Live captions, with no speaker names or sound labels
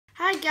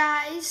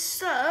Guys,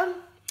 so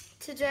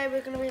today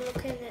we're going to be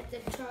looking at the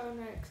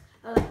Tronex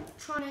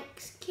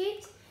electronics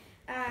kit,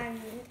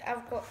 and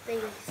I've got the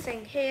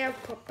thing here.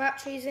 I've put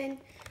batteries in.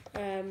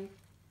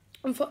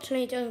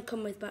 Unfortunately it doesn't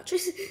come with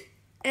batteries.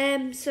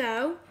 I'm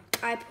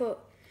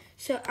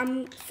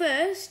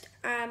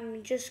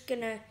just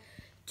gonna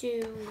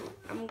do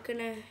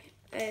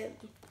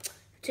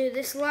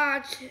this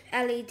large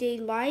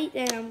LED light,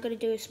 then I'm gonna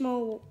do a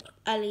small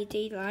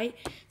LED light,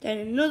 then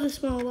another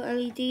small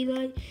LED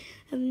light.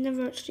 I've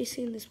never actually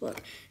seen this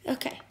work.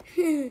 Okay.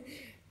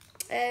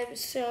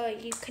 So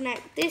you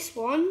connect this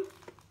one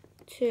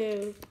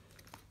to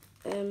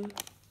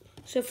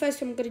so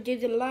first I'm going to do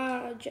the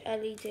large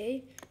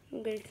LED.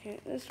 I'm going to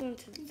connect this one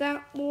to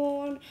that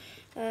one,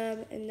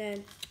 and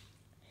then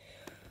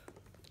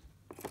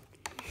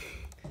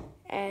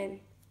connect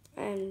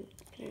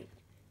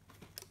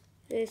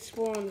this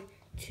one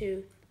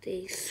to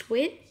the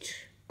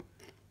switch.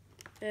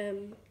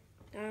 Now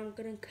I'm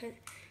going to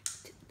connect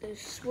the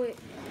switch.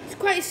 It's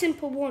quite a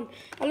simple one.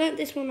 I learnt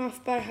this one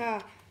off by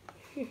heart.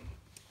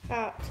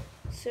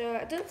 So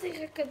I don't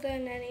think I could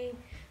learn any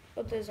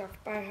others off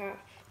by heart.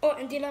 Oh,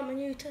 and do you like my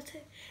new tattoo?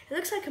 It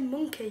looks like a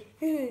monkey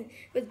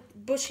with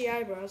bushy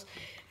eyebrows,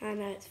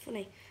 and it's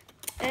funny.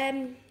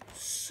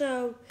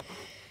 So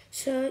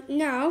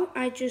now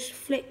I just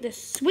flick the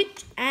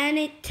switch and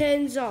it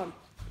turns on.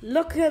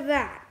 Look at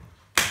that.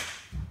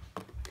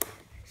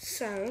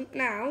 So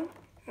now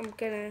I'm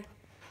gonna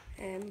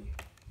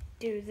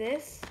do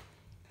this.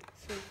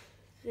 So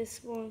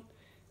this one.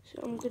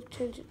 So I'm gonna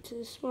change it to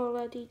the small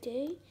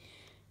LED.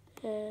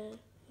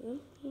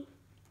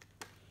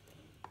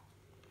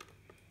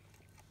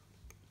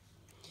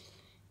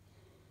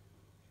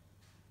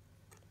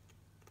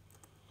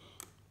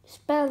 It's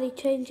barely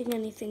changing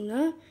anything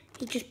though.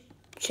 You just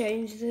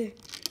change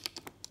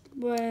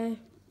where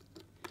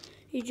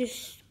you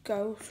just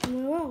go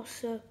somewhere else.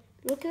 So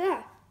look at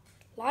that.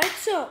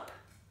 Lights up.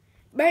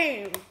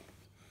 Bam.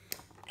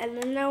 And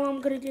then now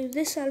I'm gonna do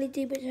this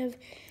LED, which I've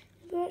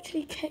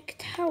actually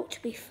checked out, to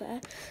be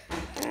fair.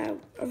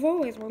 I've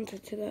always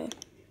wanted to though.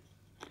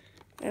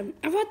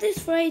 I've had this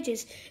for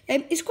ages.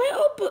 It's quite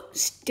old, but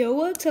still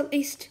works at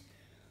least.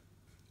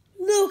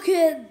 Look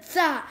at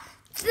that.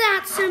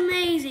 That's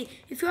amazing.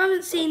 If you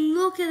haven't seen,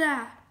 look at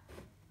that.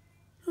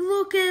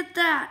 Look at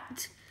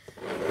that.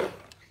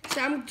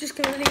 So I'm just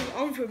going to leave it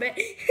on for a bit.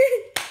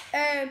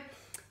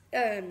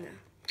 No.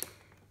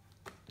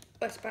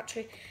 Where's the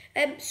battery?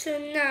 So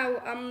now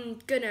I'm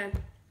going to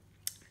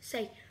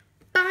say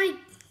bye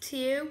to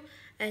you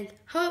and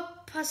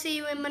hope I see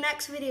you in my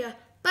next video.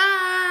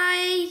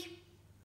 Bye.